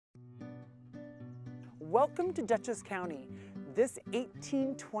Welcome to Dutchess County. This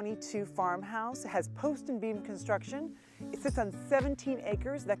 1822 farmhouse has post and beam construction. It sits on 17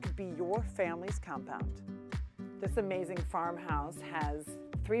 acres that could be your family's compound. This amazing farmhouse has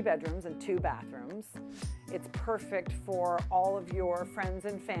 3 bedrooms and 2 bathrooms. It's perfect for all of your friends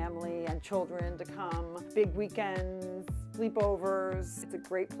and family and children to come, big weekends, sleepovers. It's a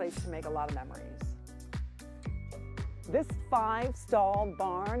great place to make a lot of memories. This 5-stall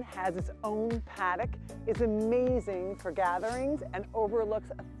barn has its own paddock. It's amazing for gatherings and overlooks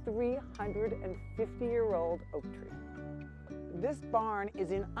a 350-year-old oak tree. This barn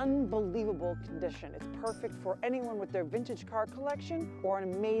is in unbelievable condition. It's perfect for anyone with their vintage car collection or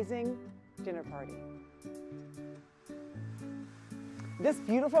an amazing dinner party. This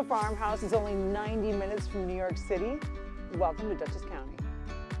beautiful farmhouse is only 90 minutes from New York City. Welcome to Dutchess County.